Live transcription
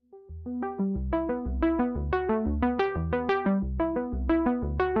Welcome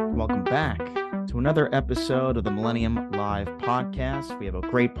back to another episode of the Millennium Live podcast. We have a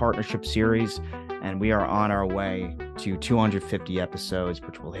great partnership series, and we are on our way to 250 episodes,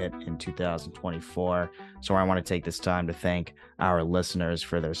 which will hit in 2024. So I want to take this time to thank our listeners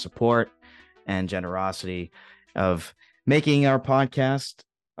for their support and generosity of making our podcast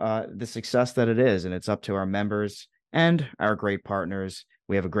the success that it is. And it's up to our members and our great partners.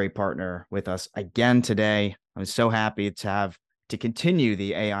 We have a great partner with us again today. I'm so happy to continue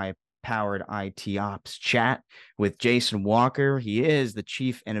the AI-powered ITOps chat with Jason Walker. He is the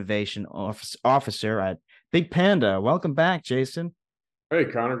Chief Innovation Officer at Big Panda. Welcome back, Jason. Hey,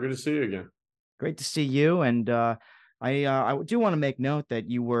 Connor. Good to see you again. Great to see you. And I do want to make note that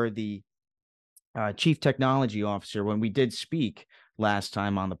you were the Chief Technology Officer when we did speak last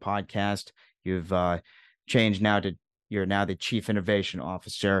time on the podcast. You've changed now to you're now the Chief Innovation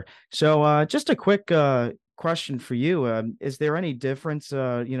Officer. So just a quick question for you. Is there any difference,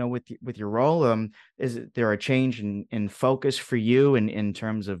 with your role? Is there a change in focus for you in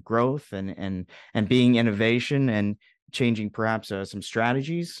terms of growth and being innovation and changing perhaps some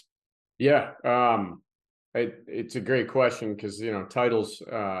strategies? Yeah, it's a great question because titles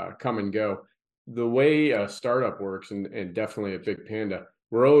come and go. The way a startup works, and definitely at Big Panda,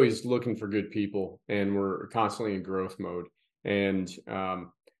 we're always looking for good people, and we're constantly in growth mode. And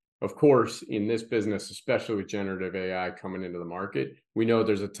of course, in this business, especially with generative AI coming into the market, we know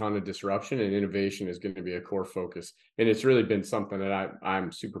there's a ton of disruption, and innovation is going to be a core focus. And it's really been something that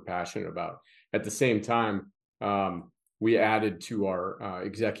I'm super passionate about. At the same time, we added to our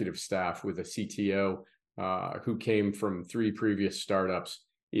executive staff with a CTO who came from 3 previous startups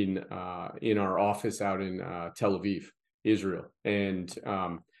in our office out in Tel Aviv, Israel. And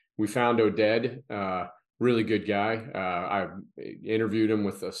we found Oded, really good guy. I interviewed him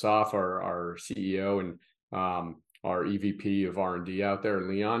with Asaf, our CEO, and our EVP of R&D out there,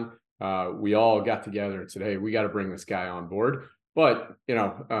 Leon. We all got together and said, hey, we got to bring this guy on board. But,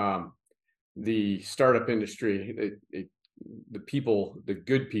 the startup industry, the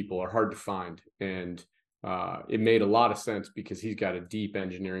good people are hard to find. And it made a lot of sense because he's got a deep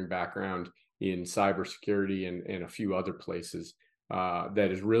engineering background in cybersecurity and a few other places that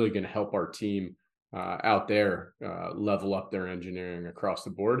is really going to help our team out there level up their engineering across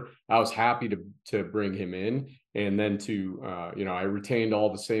the board. I was happy to bring him in, and then I retained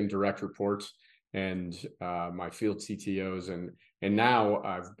all the same direct reports and my field CTOs, and now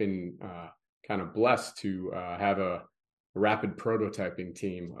I've been kind of blessed to have a rapid prototyping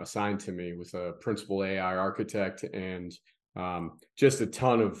team assigned to me with a principal AI architect and just a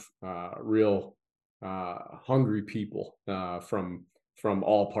ton of real hungry people from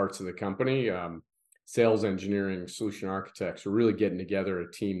all parts of the company. Sales, engineering, solution architects are really getting together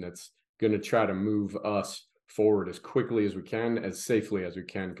a team that's going to try to move us forward as quickly as we can, as safely as we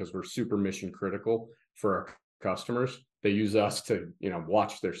can, because we're super mission critical for our customers. They use us to,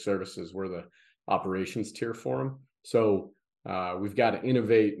 watch their services. We're the operations tier for them. So we've got to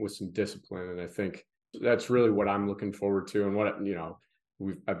innovate with some discipline. And I think that's really what I'm looking forward to. And what,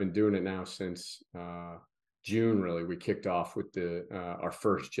 I've been doing it now since June. Really, we kicked off with our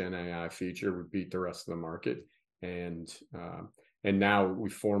first Gen AI feature. We beat the rest of the market, and now we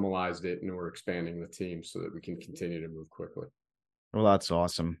formalized it, and we're expanding the team so that we can continue to move quickly. Well, that's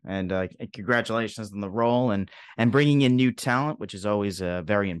awesome, and congratulations on the role and bringing in new talent, which is always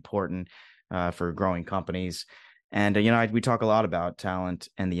very important for growing companies. And we talk a lot about talent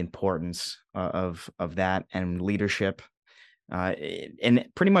and the importance of that and leadership. In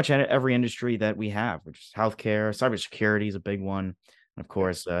pretty much every industry that we have, which is healthcare, cybersecurity is a big one, and of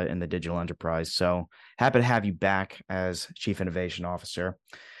course, in the digital enterprise. So happy to have you back as Chief Innovation Officer.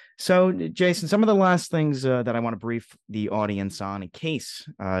 So, Jason, some of the last things that I want to brief the audience on in case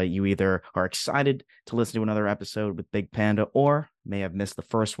you either are excited to listen to another episode with Big Panda or may have missed the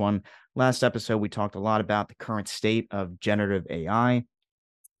first one. Last episode, we talked a lot about the current state of generative AI,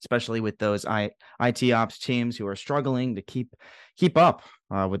 especially with those ITOps teams who are struggling to keep up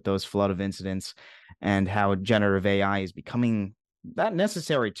with those flood of incidents, and how generative AI is becoming that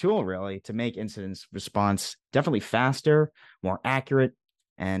necessary tool, really, to make incident response definitely faster, more accurate,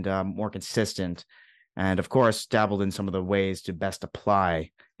 and more consistent. And of course, dabbled in some of the ways to best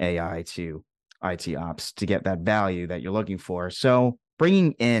apply AI to ITOps to get that value that you're looking for. So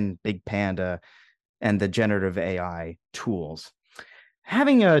bringing in Big Panda and the generative AI tools.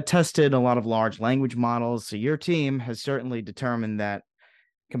 Having tested a lot of large language models, so your team has certainly determined that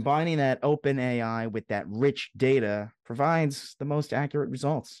combining that open AI with that rich data provides the most accurate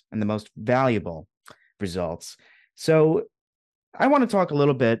results and the most valuable results. So I want to talk a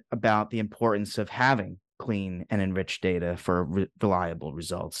little bit about the importance of having clean and enriched data for reliable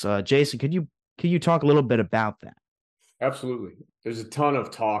results. Jason, could you talk a little bit about that? Absolutely. There's a ton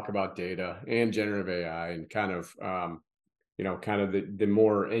of talk about data and generative AI and kind of kind of the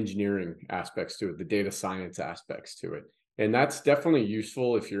more engineering aspects to it, the data science aspects to it. And that's definitely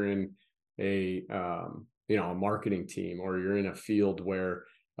useful if you're in a marketing team, or you're in a field where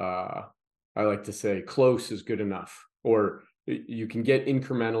I like to say close is good enough, or you can get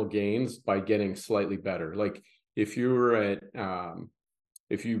incremental gains by getting slightly better. Like if you're at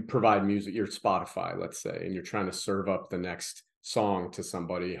if you provide music, you're at Spotify, let's say, and you're trying to serve up the next song to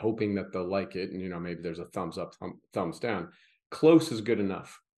somebody, hoping that they'll like it, and maybe there's a thumbs up, thumbs down. Close is good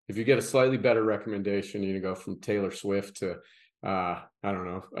enough. If you get a slightly better recommendation, go from Taylor Swift to I don't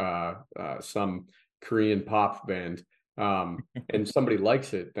know, some Korean pop band, and somebody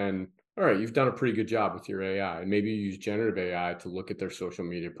likes it, then all right, you've done a pretty good job with your AI. And maybe you use generative AI to look at their social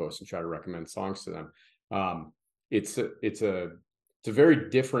media posts and try to recommend songs to them. It's a very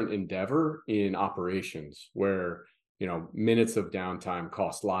different endeavor in operations where minutes of downtime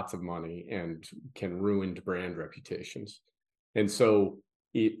cost lots of money and can ruin brand reputations. And so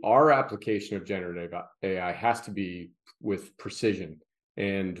our application of generative AI has to be with precision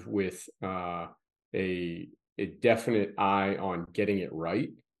and with a definite eye on getting it right,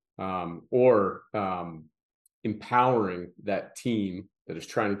 or empowering that team that is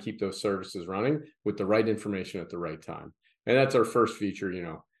trying to keep those services running with the right information at the right time. And that's our first feature,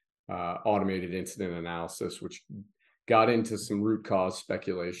 automated incident analysis, which got into some root cause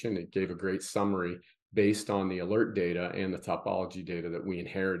speculation. It gave a great summary based on the alert data and the topology data that we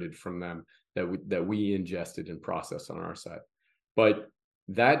inherited from them, that we ingested and processed on our side. But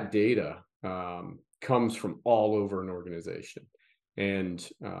that data comes from all over an organization. And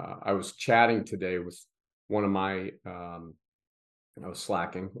I was chatting today with one of my I was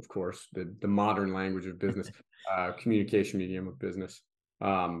slacking, of course, the modern language of business, communication medium of business,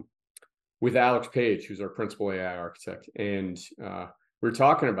 with Alex Page, who's our principal AI architect. And we're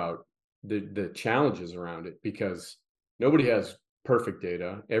talking about the challenges around it, because nobody has perfect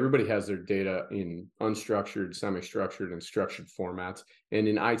data. Everybody has their data in unstructured, semi-structured, and structured formats. And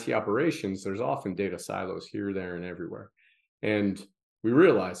in IT operations, there's often data silos here, there, and everywhere. And we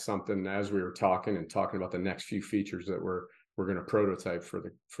realized something as we were talking about the next few features that we're going to prototype for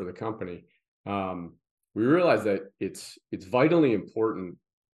the company. We realized that it's vitally important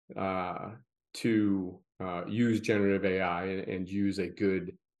to use generative AI and use a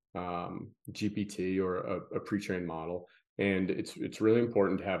good GPT or a pre-trained model. And it's really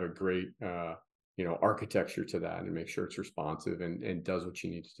important to have a great architecture to that, and make sure it's responsive and does what you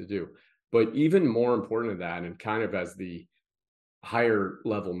need it to do. But even more important than that, and kind of as the higher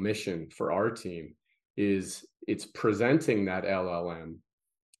level mission for our team, is it's presenting that LLM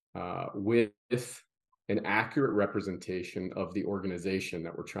with an accurate representation of the organization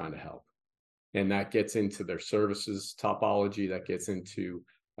that we're trying to help. And that gets into their services topology, that gets into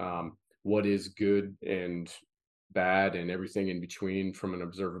what is good and bad and everything in between from an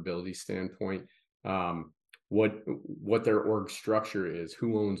observability standpoint, what their org structure is,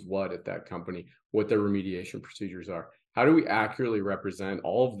 who owns what at that company, what their remediation procedures are. How do we accurately represent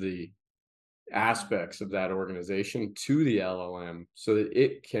all of the aspects of that organization to the LLM so that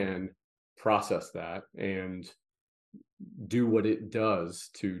it can process that and do what it does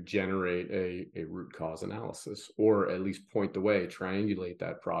to generate a root cause analysis, or at least point the way, triangulate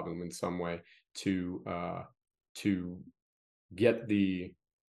that problem in some way to get the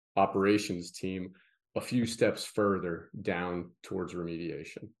operations team a few steps further down towards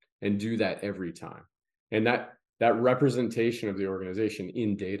remediation, and do that every time. And that representation of the organization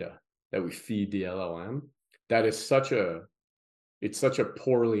in data that we feed the LLM, that is such a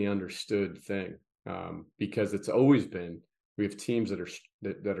poorly understood thing, because it's always been, we have teams that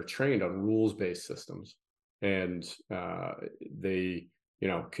are trained on rules-based systems, and they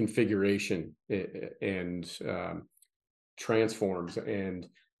configuration and transforms and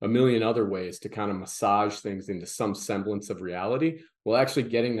a million other ways to kind of massage things into some semblance of reality. Well, actually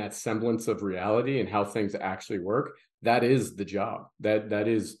getting that semblance of reality and how things actually work, that is the job. That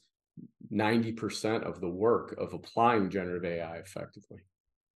is 90% of the work of applying generative AI effectively.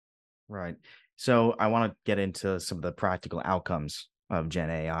 Right. So I want to get into some of the practical outcomes of Gen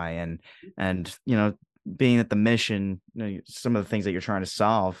AI, and being that the mission, some of the things that you're trying to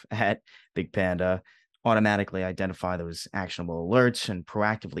solve at Big Panda, automatically identify those actionable alerts and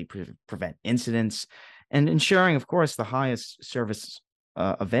proactively prevent incidents, and ensuring, of course, the highest service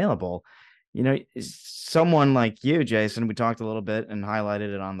available. Someone like you, Jason, we talked a little bit and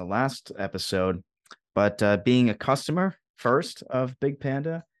highlighted it on the last episode, but being a customer first of Big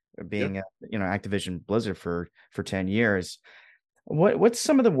Panda, being Yep. Activision Blizzard for 10 years. What's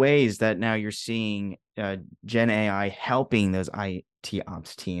some of the ways that now you're seeing Gen AI helping those IT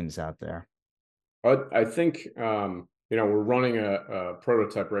ops teams out there? I think we're running a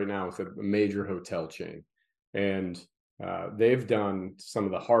prototype right now with a major hotel chain, and they've done some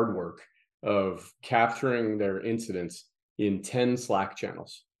of the hard work of capturing their incidents in 10 Slack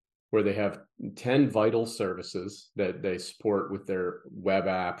channels, where they have 10 vital services that they support with their web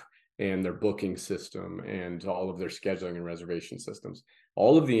app and their booking system and all of their scheduling and reservation systems.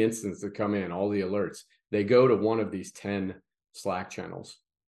 All of the incidents that come in, all the alerts, they go to one of these 10 Slack channels,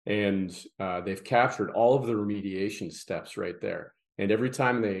 and they've captured all of the remediation steps right there. And every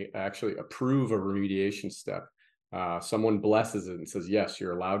time they actually approve a remediation step, someone blesses it and says, yes,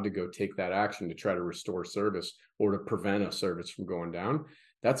 you're allowed to go take that action to try to restore service or to prevent a service from going down.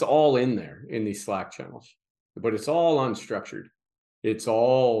 That's all in there in these Slack channels, but it's all unstructured. It's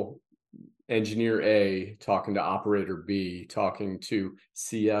all engineer A talking to operator B, talking to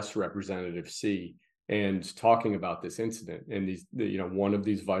CS representative C, and talking about this incident. And these, one of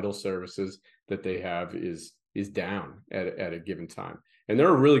these vital services that they have is down at a given time. And they're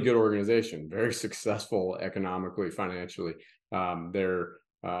a really good organization, very successful economically, financially. They're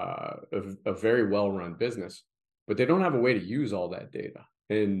a very well-run business, but they don't have a way to use all that data,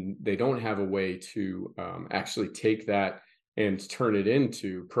 and they don't have a way to actually take that and turn it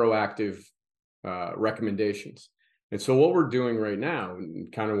into proactive recommendations. And so what we're doing right now, and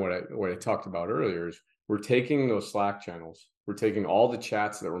kind of what I talked about earlier, is we're taking those Slack channels, we're taking all the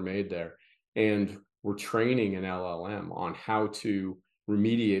chats that were made there, and we're training an LLM on how to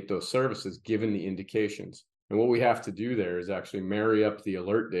remediate those services given the indications. And what we have to do there is actually marry up the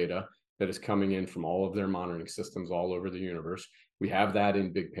alert data that is coming in from all of their monitoring systems all over the universe. We have that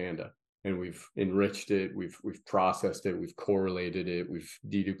in Big Panda, and we've enriched it, we've processed it, we've correlated it, we've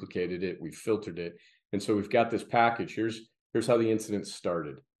deduplicated it, we've filtered it. And so we've got this package. Here's how the incident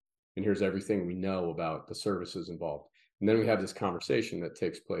started, and here's everything we know about the services involved. And then we have this conversation that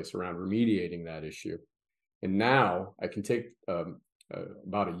takes place around remediating that issue. And now I can take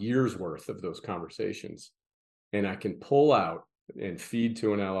about a year's worth of those conversations, and I can pull out and feed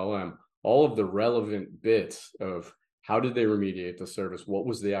to an LLM all of the relevant bits of how did they remediate the service, what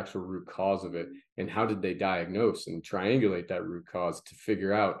was the actual root cause of it, and how did they diagnose and triangulate that root cause to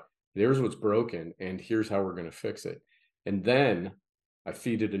figure out there's what's broken and here's how we're going to fix it. And then I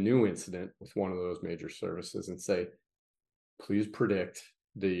feed it a new incident with one of those major services and say, please predict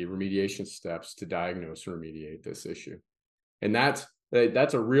the remediation steps to diagnose and remediate this issue. And that's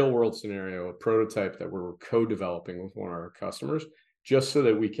a real world scenario, a prototype that we're co-developing with one of our customers, just so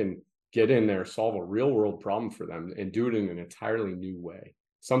that we can get in there, solve a real world problem for them, and do it in an entirely new way.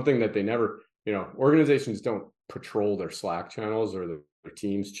 Something that they never, organizations don't patrol their Slack channels or their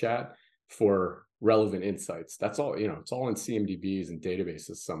Teams chat for relevant insights. That's all, it's all in CMDBs and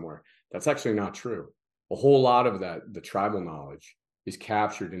databases somewhere. That's actually not true. A whole lot of that, the tribal knowledge, is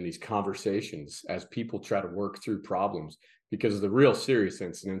captured in these conversations as people try to work through problems, because the real serious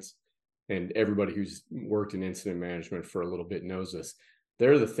incidents, and everybody who's worked in incident management for a little bit knows this,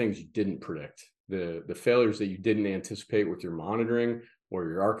 they're the things you didn't predict, the failures that you didn't anticipate with your monitoring or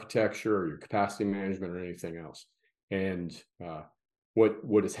your architecture or your capacity management or anything else. And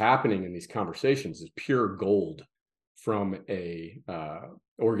what is happening in these conversations is pure gold from a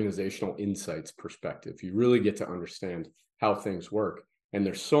organizational insights perspective. You really get to understand how things work. And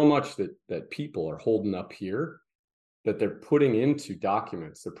there's so much that people are holding up here that they're putting into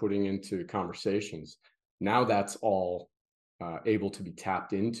documents, they're putting into conversations. Now that's all able to be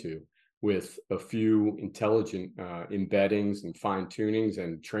tapped into with a few intelligent embeddings and fine tunings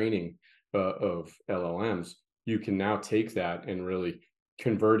and training of LLMs. You can now take that and really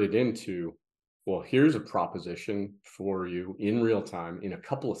convert it into, well, here's a proposition for you in real time in a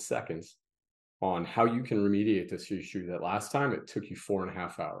couple of seconds on how you can remediate this issue that last time it took you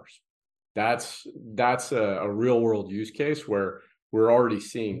 4.5 hours. That's a real world use case where we're already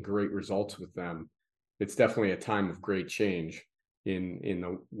seeing great results with them. It's definitely a time of great change in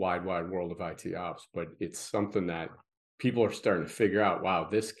the wide world of IT ops, but it's something that people are starting to figure out, wow,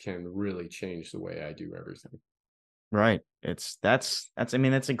 this can really change the way I do everything. Right. That's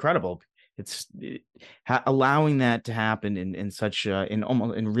incredible. Allowing that to happen in such in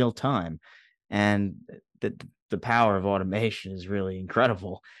almost in real time, and the power of automation is really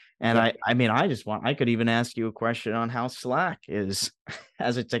incredible. And Yeah. I could even ask you a question on how Slack is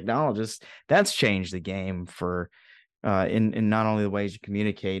as a technologist. That's changed the game for in not only the ways you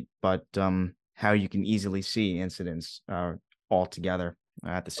communicate, but how you can easily see incidents all together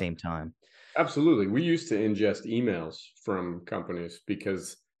at the same time. Absolutely. We used to ingest emails from companies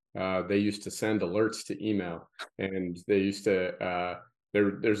because they used to send alerts to email, and they used to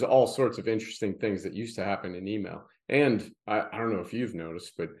there's all sorts of interesting things that used to happen in email. And I don't know if you've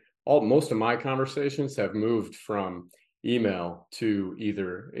noticed, but most of my conversations have moved from email to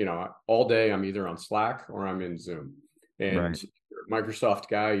either, all day I'm either on Slack or I'm in Zoom. And Right. you're a Microsoft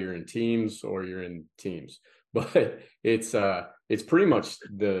guy, you're in Teams or you're in Teams. But it's pretty much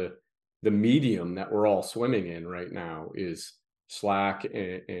the medium that we're all swimming in right now is Slack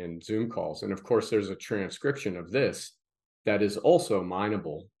and Zoom calls. And of course, there's a transcription of this that is also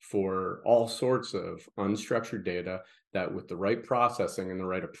mineable for all sorts of unstructured data that, with the right processing and the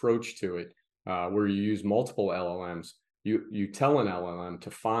right approach to it, where you use multiple LLMs, you tell an LLM to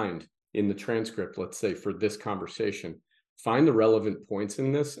find in the transcript, let's say for this conversation, find the relevant points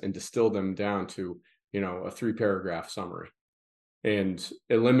in this and distill them down to, a 3-paragraph summary, and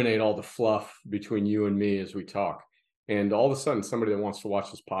eliminate all the fluff between you and me as we talk. And all of a sudden, somebody that wants to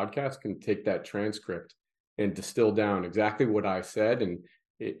watch this podcast can take that transcript and distill down exactly what I said. And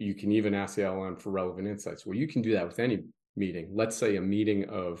you can even ask the LLM for relevant insights. Well, you can do that with any meeting. Let's say a meeting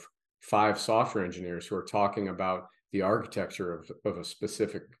of 5 software engineers who are talking about the architecture of a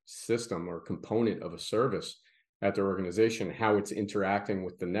specific system or component of a service at their organization, how it's interacting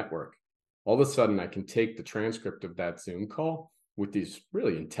with the network. All of a sudden, I can take the transcript of that Zoom call with these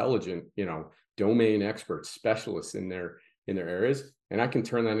really intelligent, domain experts, specialists in their areas, and I can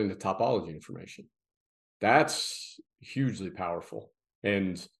turn that into topology information. That's hugely powerful.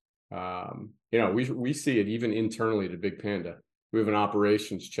 And we see it even internally to Big Panda. We have an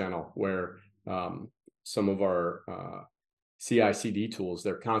operations channel where some of our CI/CD tools,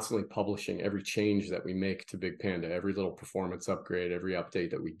 they're constantly publishing every change that we make to Big Panda, every little performance upgrade, every update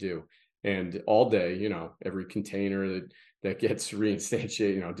that we do. And all day, every container that gets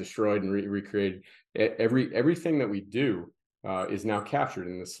reinstantiated, destroyed and recreated, everything that we do is now captured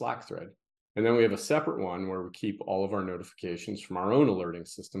in the Slack thread. And then we have a separate one where we keep all of our notifications from our own alerting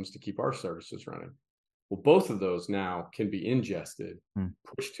systems to keep our services running. Well, both of those now can be ingested,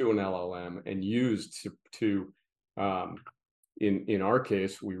 pushed to an LLM, and used to in our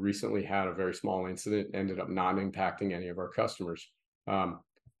case, we recently had a very small incident, ended up not impacting any of our customers.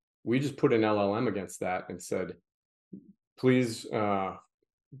 We just put an LLM against that and said, please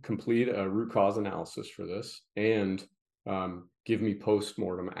complete a root cause analysis for this and give me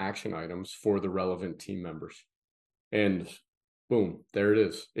post-mortem action items for the relevant team members. And boom, there it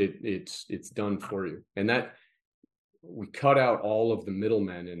is. It's done for you. And that, we cut out all of the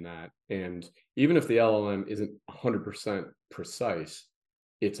middlemen in that. And even if the LLM isn't 100% precise,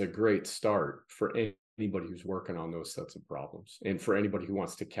 it's a great start for anybody who's working on those sets of problems. And for anybody who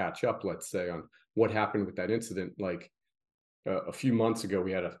wants to catch up, let's say, on what happened with that incident. Like a few months ago,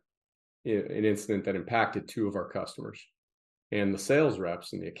 we had an incident that impacted 2 of our customers. And the sales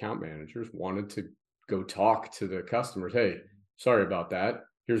reps and the account managers wanted to go talk to the customers. Hey, sorry about that.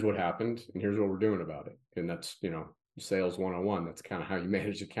 Here's what happened, and here's what we're doing about it. And that's, sales 101. That's kind of how you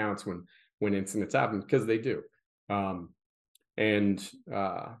manage accounts when incidents happen, because they do.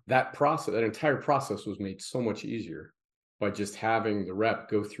 That process, that entire process was made so much easier by just having the rep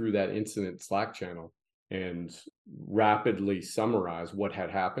go through that incident Slack channel and rapidly summarize what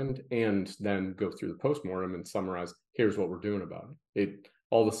had happened, and then go through the postmortem and summarize, here's what we're doing about it.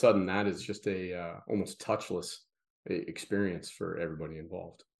 All of a sudden, that is just a almost touchless experience for everybody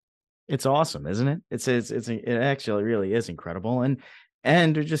involved. It's awesome, isn't it? It actually really is incredible.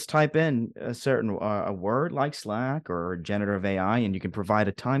 And to just type in a certain a word like Slack or generative AI, and you can provide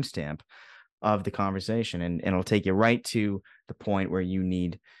a timestamp of the conversation, and it'll take you right to the point where you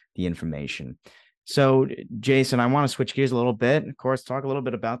need the information. So, Jason, I want to switch gears a little bit. Of course, talk a little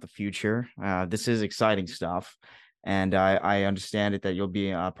bit about the future. This is exciting stuff. And I understand it that you'll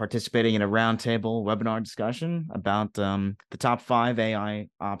be participating in a roundtable webinar discussion about the top 5 AI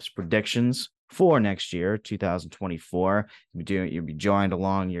ops predictions for next year, 2024. You'll be joined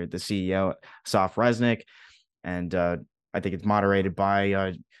along. You're the CEO, Asaf Resnick, and I think it's moderated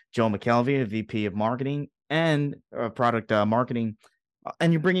by Joe McKelvey, the VP of Marketing and Product Marketing.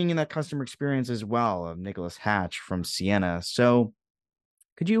 And you're bringing in that customer experience as well of Nicholas Hatch from Sienna. So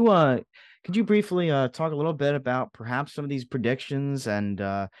could you briefly talk a little bit about perhaps some of these predictions and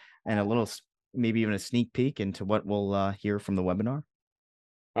a little, maybe even a sneak peek into what we'll hear from the webinar?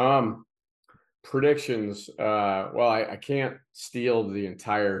 Predictions. Well, I can't steal the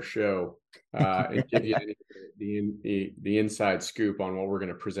entire show and give you the inside scoop on what we're going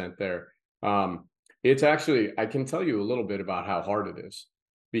to present there. It's actually, I can tell you a little bit about how hard it is,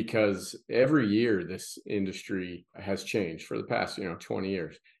 because every year this industry has changed for the past 20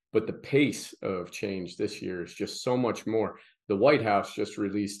 years. but the pace of change this year is just so much more. The White House just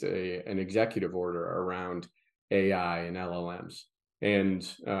released an executive order around AI and LLMs, and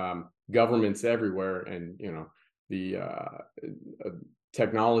governments everywhere, and the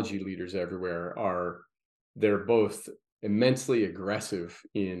technology leaders everywhere they're both immensely aggressive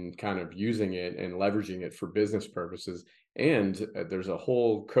in kind of using it and leveraging it for business purposes. And there's a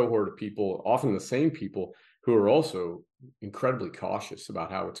whole cohort of people, often the same people, who are also incredibly cautious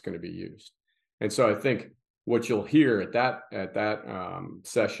about how it's going to be used. And so I think what you'll hear at that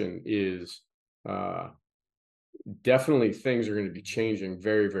session is definitely things are going to be changing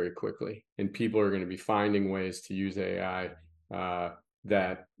very, very quickly, and people are going to be finding ways to use AI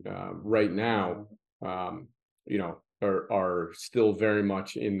that right now, are still very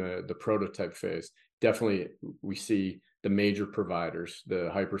much in the prototype phase. Definitely, we see the major providers,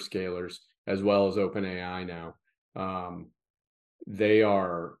 the hyperscalers, as well as OpenAI now. They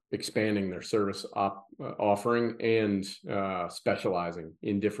are expanding their service offering and specializing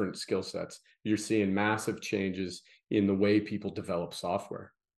in different skill sets. You're seeing massive changes in the way people develop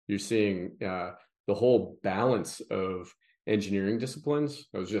software. You're seeing the whole balance of engineering disciplines.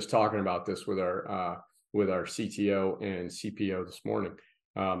 I was just talking about this with our CTO and CPO this morning.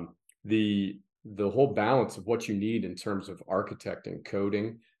 The whole balance of what you need in terms of architecting,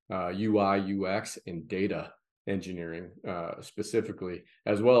 coding, UI, UX, and data engineering specifically,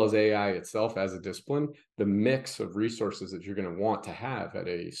 as well as AI itself as a discipline. The mix of resources that you're going to want to have at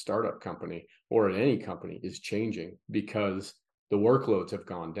a startup company or at any company is changing because the workloads have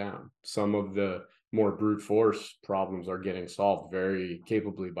gone down. Some of the more brute force problems are getting solved very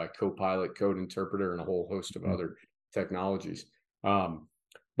capably by Copilot, Code Interpreter, and a whole host of other technologies.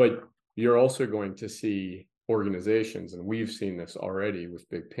 But you're also going to see organizations, and we've seen this already with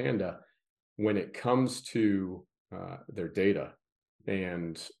Big Panda, when it comes to their data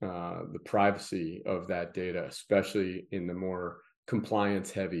and the privacy of that data, especially in the more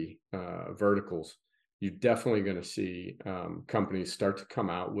compliance-heavy verticals, you're definitely going to see companies start to come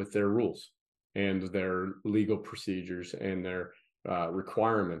out with their rules and their legal procedures and their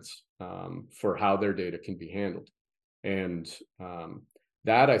requirements for how their data can be handled. And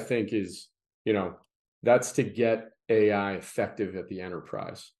that, I think, is, that's to get AI effective at the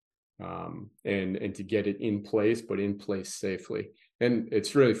enterprise. And to get it in place, but in place safely. And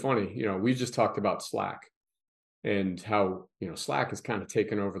it's really funny, we just talked about Slack and how, Slack has kind of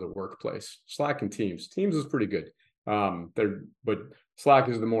taken over the workplace. Slack and Teams is pretty good. But Slack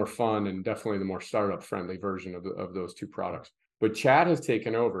is the more fun and definitely the more startup friendly version of those two products. But chat has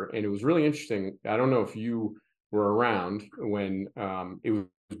taken over, and it was really interesting. I don't know if you were around when it was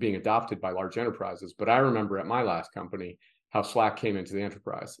being adopted by large enterprises, but I remember at my last company how Slack came into the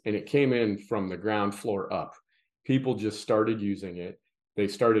enterprise, and it came in from the ground floor up. People just started using it. They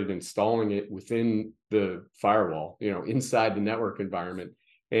started installing it within the firewall, inside the network environment.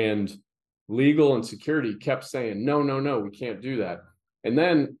 And legal and security kept saying, no, we can't do that. And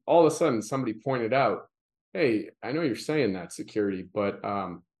then all of a sudden somebody pointed out, hey, I know you're saying that, security, but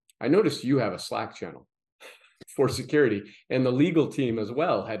I noticed you have a Slack channel for security, and the legal team as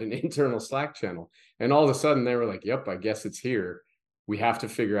well had an internal Slack channel. And all of a sudden they were like, yep, I guess it's here. We have to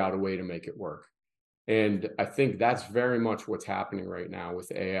figure out a way to make it work. And I think that's very much what's happening right now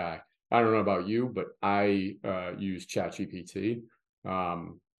with AI. I don't know about you, but I use ChatGPT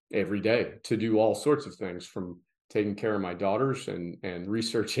every day to do all sorts of things, from taking care of my daughters and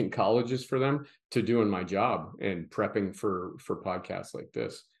researching colleges for them to doing my job and prepping for podcasts like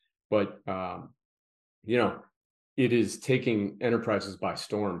this. But it is taking enterprises by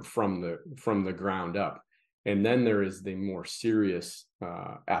storm from the ground up. And then there is the more serious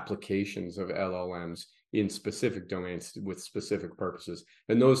applications of LLMs in specific domains with specific purposes.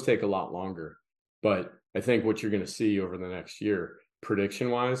 And those take a lot longer. But I think what you're going to see over the next year,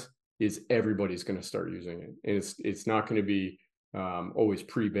 prediction-wise, is everybody's going to start using it. And it's not going to be always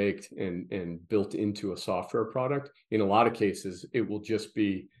pre-baked and built into a software product. In a lot of cases, it will just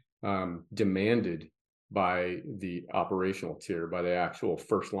be demanded by the operational tier, by the actual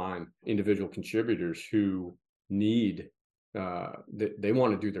first line individual contributors who need, they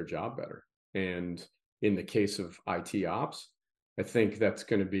want to do their job better. And in the case of ITOps, I think that's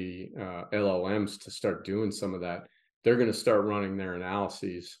going to be LLMs to start doing some of that. They're going to start running their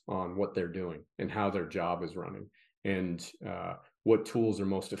analyses on what they're doing and how their job is running, and what tools are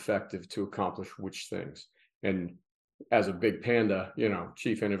most effective to accomplish which things. And as a Big Panda,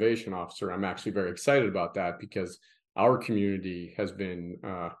 Chief Innovation Officer, I'm actually very excited about that, because our community has been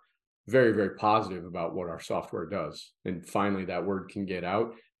very, very positive about what our software does. And finally, that word can get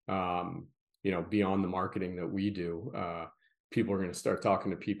out, beyond the marketing that we do. people are going to start talking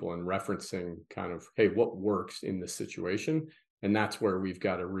to people and referencing kind of, hey, what works in this situation? And that's where we've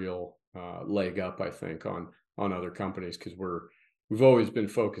got a real leg up, I think, on other companies, because we've always been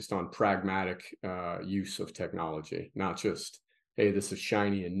focused on pragmatic use of technology, not just, hey, this is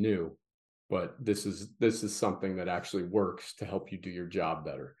shiny and new, but this is something that actually works to help you do your job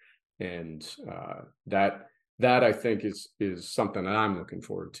better. And that I think is something that I'm looking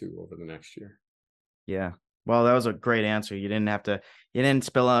forward to over the next year. Yeah. Well, that was a great answer. You didn't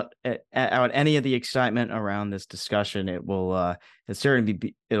spill out any of the excitement around this discussion. It'll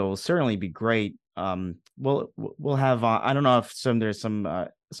certainly be great. We'll have, I don't know if some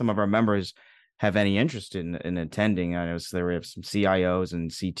of our members have any interest in attending. I know there have some CIOs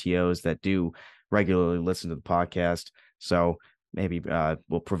and CTOs that do regularly listen to the podcast. So maybe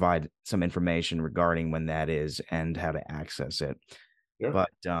we'll provide some information regarding when that is and how to access it. Yeah.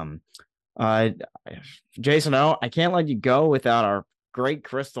 But uh, Jason, I can't let you go without our great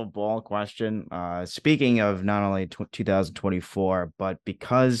crystal ball question. Speaking of not only 2024, but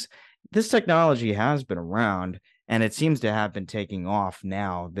because this technology has been around and it seems to have been taking off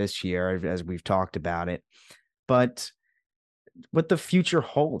now this year, as we've talked about it. But what the future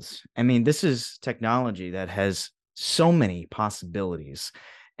holds, I mean, this is technology that has so many possibilities,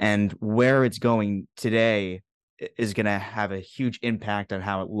 and where it's going today is going to have a huge impact on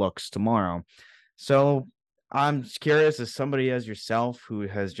how it looks tomorrow. So I'm just curious, as somebody as yourself who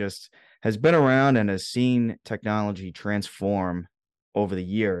has been around and has seen technology transform over the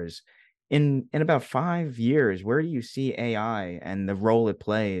years, in about 5 years, where do you see AI and the role it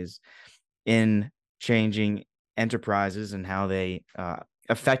plays in changing enterprises and how they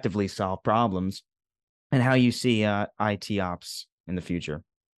effectively solve problems, and how you see ITOps in the future?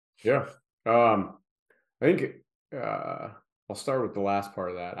 Yeah. I think I'll start with the last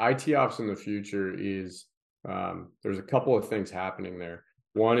part of that. ITOps in the future is there's a couple of things happening there.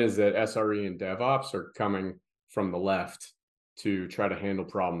 One is that SRE and DevOps are coming from the left to try to handle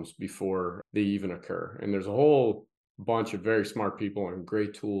problems before they even occur. And there's a whole bunch of very smart people and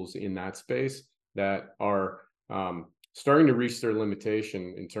great tools in that space that are starting to reach their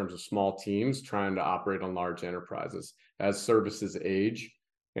limitation in terms of small teams trying to operate on large enterprises. As services age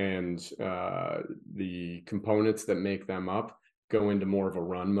and the components that make them up go into more of a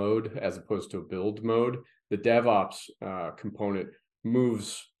run mode as opposed to a build mode, the DevOps component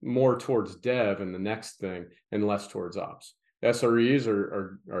moves more towards dev and the next thing and less towards ops. SREs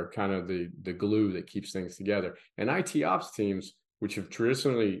are kind of the glue that keeps things together. And IT ops teams, which have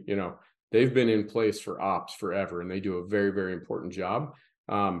traditionally, they've been in place for ops forever, and they do a very, very important job.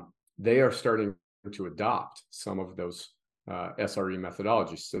 They are starting to adopt some of those SRE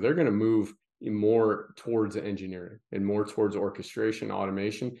methodologies. So they're going to move more towards engineering and more towards orchestration,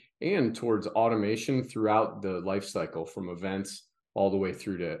 automation, and towards automation throughout the life cycle, from events all the way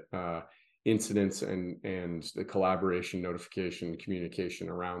through to incidents and the collaboration, notification, communication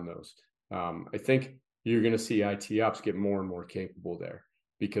around those. I think you're going to see IT ops get more and more capable there,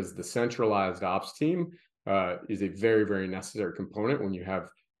 because the centralized ops team is a very, very necessary component when you have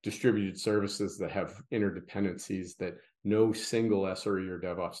distributed services that have interdependencies that no single SRE or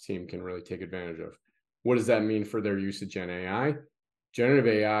DevOps team can really take advantage of. What does that mean for their use of Gen AI? Generative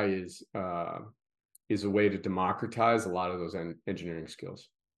AI is a way to democratize a lot of those engineering skills.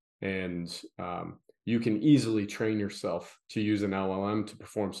 And you can easily train yourself to use an LLM to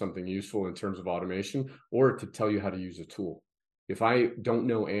perform something useful in terms of automation, or to tell you how to use a tool. If I don't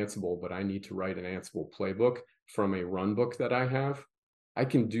know Ansible, but I need to write an Ansible playbook from a run book that I have, I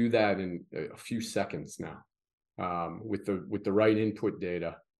can do that in a few seconds now. With the right input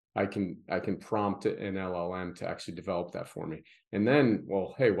data, I can prompt an LLM to actually develop that for me. And then,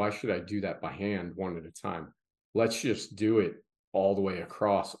 well, hey, why should I do that by hand one at a time? Let's just do it all the way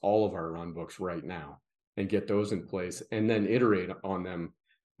across all of our run books right now and get those in place, and then iterate on them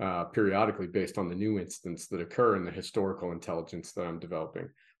periodically based on the new instance that occur in the historical intelligence that I'm developing.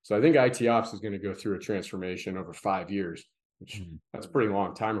 So I think IT ops is going to go through a transformation over 5 years, which that's a pretty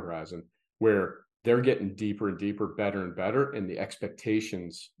long time horizon, where they're getting deeper and deeper, better and better, and the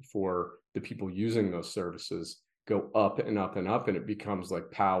expectations for the people using those services go up and up and up, and it becomes like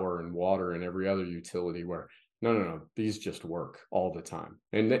power and water and every other utility, where no, these just work all the time.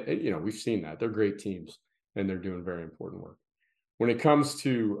 And we've seen that. They're great teams, and they're doing very important work. When it comes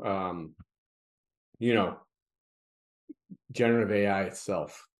to generative AI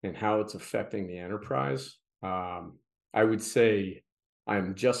itself and how it's affecting the enterprise, I would say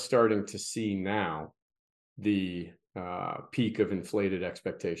I'm just starting to see now the peak of inflated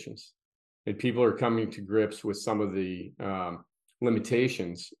expectations, and people are coming to grips with some of the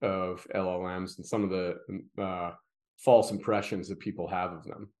limitations of LLMs and some of the false impressions that people have of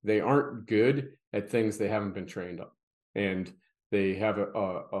them. They aren't good at things they haven't been trained on, and they have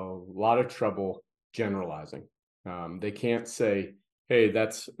a lot of trouble generalizing. They can't say, hey,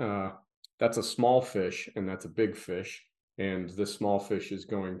 that's a small fish and that's a big fish, and this small fish is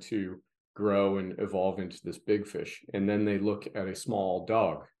going to grow and evolve into this big fish. And then they look at a small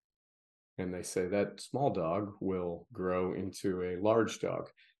dog and they say that small dog will grow into a large dog.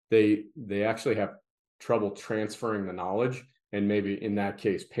 They actually have trouble transferring the knowledge, and maybe in that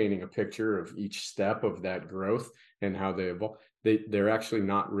case painting a picture of each step of that growth and how they evolve. They're actually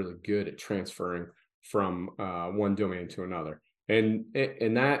not really good at transferring from one domain to another. And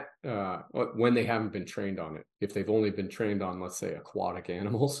that when they haven't been trained on it. If they've only been trained on, let's say, aquatic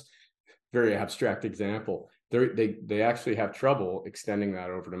animals, very abstract example, they actually have trouble extending that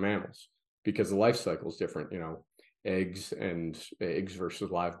over to mammals, because the life cycle is different. Eggs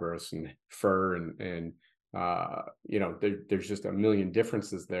versus live births, and fur, and there's just a million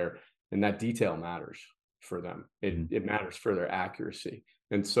differences there, and that detail matters for them. It matters for their accuracy.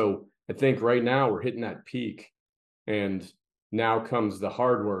 And so I think right now we're hitting that peak, and now comes the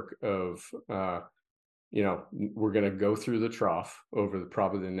hard work of we're going to go through the trough over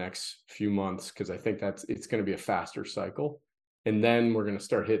probably the next few months, because I think it's going to be a faster cycle, and then we're going to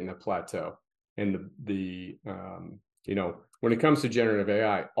start hitting a plateau. And when it comes to generative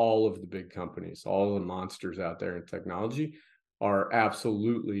AI, all of the big companies, all of the monsters out there in technology are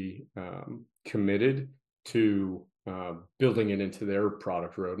absolutely committed to building it into their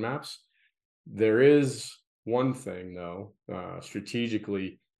product roadmaps. There is one thing, though,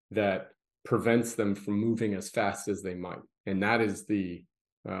 strategically, that prevents them from moving as fast as they might, and that is the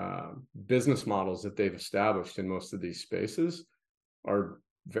business models that they've established in most of these spaces are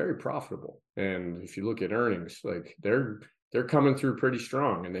very profitable. And if you look at earnings, like they're coming through pretty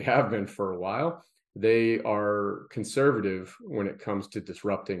strong, and they have been for a while. They are conservative when it comes to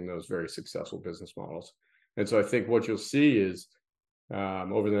disrupting those very successful business models. And so I think what you'll see is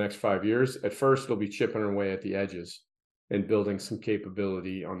over the next 5 years, at first they'll be chipping away at the edges and building some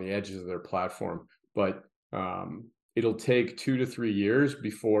capability on the edges of their platform. But it'll take 2 to 3 years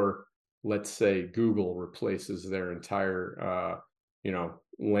before, let's say, Google replaces their entire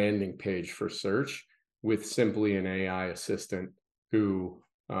landing page for search with simply an AI assistant who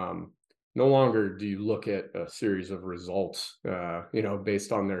no longer do you look at a series of results,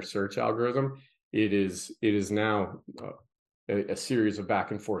 based on their search algorithm. It is now a series of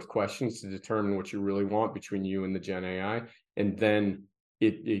back and forth questions to determine what you really want between you and the Gen AI. And then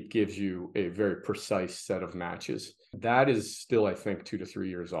it gives you a very precise set of matches. That is still, I think, 2 to 3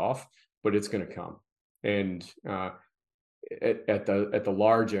 years off, but it's going to come. And at the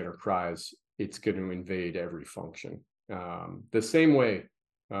large enterprise, it's going to invade every function. The same way,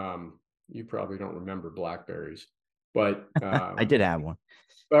 you probably don't remember BlackBerries, but I did have one.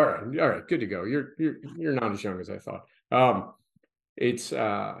 All right, good to go. You're not as young as I thought. It's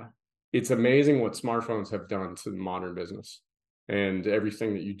amazing what smartphones have done to the modern business, and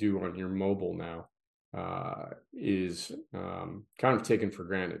everything that you do on your mobile now is kind of taken for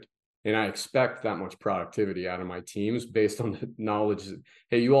granted. And I expect that much productivity out of my teams based on the knowledge that,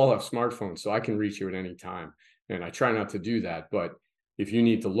 hey, you all have smartphones, so I can reach you at any time. And I try not to do that. But if you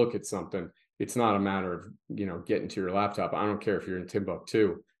need to look at something, it's not a matter of, getting to your laptop. I don't care if you're in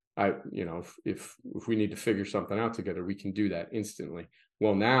Timbuktu. If we need to figure something out together, we can do that instantly.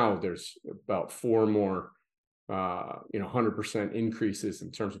 Well, now there's about 4 more 100% increases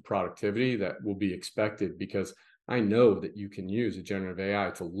in terms of productivity that will be expected, because I know that you can use a generative AI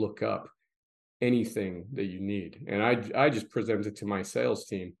to look up anything that you need. And I just presented to my sales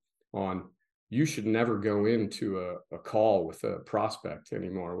team on, you should never go into a call with a prospect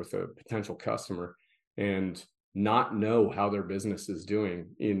anymore, with a potential customer, and not know how their business is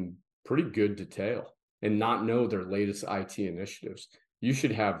doing in pretty good detail, and not know their latest IT initiatives. You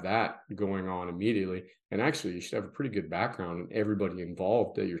should have that going on immediately. And actually, you should have a pretty good background in everybody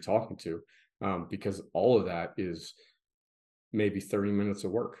involved that you're talking to, because all of that is maybe 30 minutes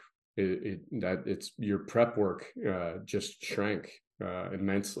of work. It's your prep work just shrank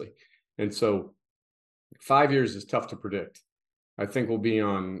immensely. And so 5 years is tough to predict. I think we'll be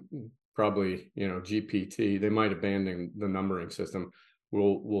on probably, GPT. They might abandon the numbering system.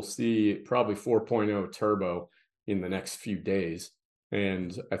 We'll see probably 4.0 turbo in the next few days.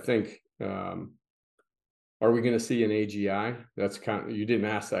 And I think, are we going to see an AGI? That's you didn't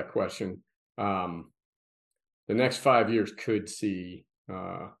ask that question. The next 5 years could see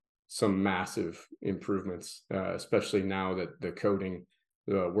some massive improvements, especially now that the coding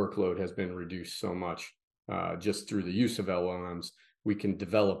workload has been reduced so much. Just through the use of LLMs, we can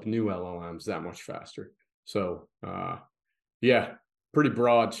develop new LLMs that much faster. So yeah, pretty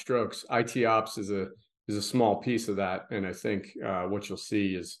broad strokes. ITOps is a small piece of that, and I think what you'll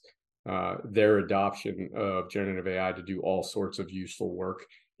see is their adoption of generative AI to do all sorts of useful work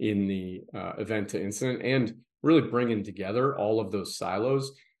in the event to incident, and really bringing together all of those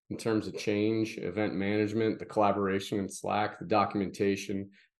silos in terms of change, event management, the collaboration in Slack, the documentation,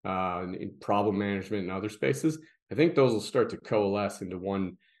 and problem management and other spaces. I think those will start to coalesce into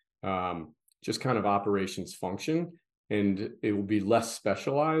one just kind of operations function, and it will be less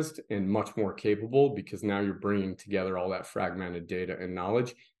specialized and much more capable because now you're bringing together all that fragmented data and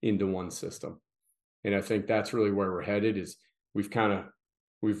knowledge into one system. And I think that's really where we're headed. Is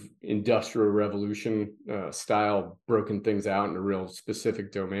we've industrial revolution style broken things out into real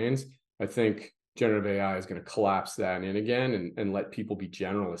specific domains. I think generative AI is going to collapse that in again, and let people be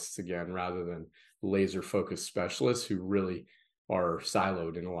generalists again rather than laser focused specialists who really are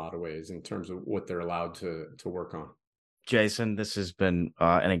siloed in a lot of ways in terms of what they're allowed to work on. Jason, this has been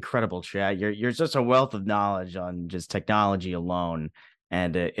an incredible chat. You're just a wealth of knowledge on just technology alone,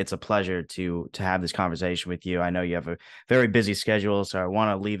 and it's a pleasure to have this conversation with you. I know you have a very busy schedule, so I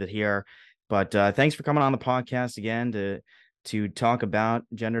want to leave it here. But thanks for coming on the podcast again to talk about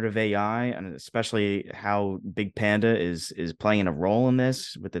generative AI, and especially how Big Panda is playing a role in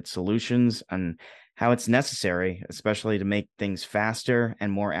this with its solutions, and how it's necessary, especially to make things faster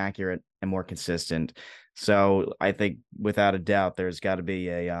and more accurate and more consistent. So I think without a doubt, there's got to be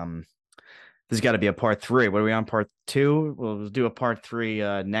a part three. What are we on, part two? We'll do a part three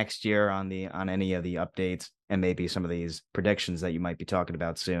next year on any of the updates and maybe some of these predictions that you might be talking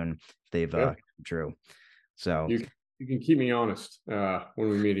about soon if they've Yeah, come true. So you can keep me honest when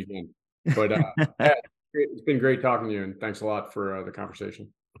we meet again. But yeah, it's been great talking to you, and thanks a lot for the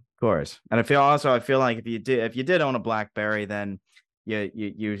conversation. course. And I feel like if you did own a BlackBerry, then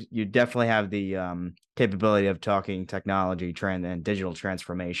you definitely have the capability of talking technology trend and digital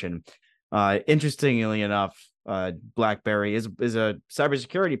transformation. Interestingly enough, BlackBerry is a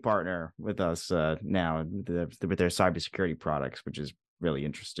cybersecurity partner with us now with their cybersecurity products, which is really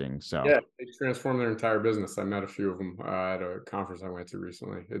interesting. So Yeah, they transformed their entire business. I met a few of them at a conference I went to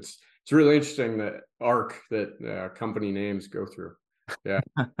recently. It's really interesting that arc that company names go through. Yeah,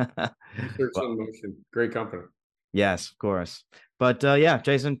 research well, in motion. Great company. yes, of course. But yeah,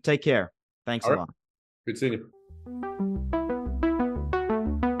 Jason, take care. Thanks All a right, lot. good seeing you.